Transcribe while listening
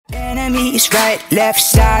Enemies right, left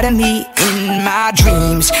side of me in my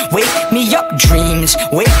dreams. Wake me up, dreams,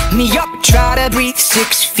 wake me up. Try to breathe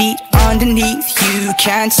 6 feet underneath. You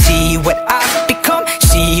can't see what I've become,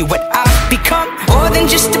 see what I've become. More than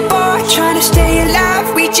just a boy trying to stay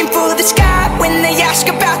alive, reaching for the sky. When they ask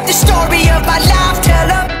about the story of my life, tell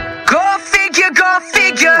them, go figure, go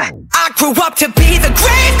figure. I grew up to be the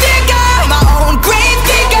gravedigger, my own grave.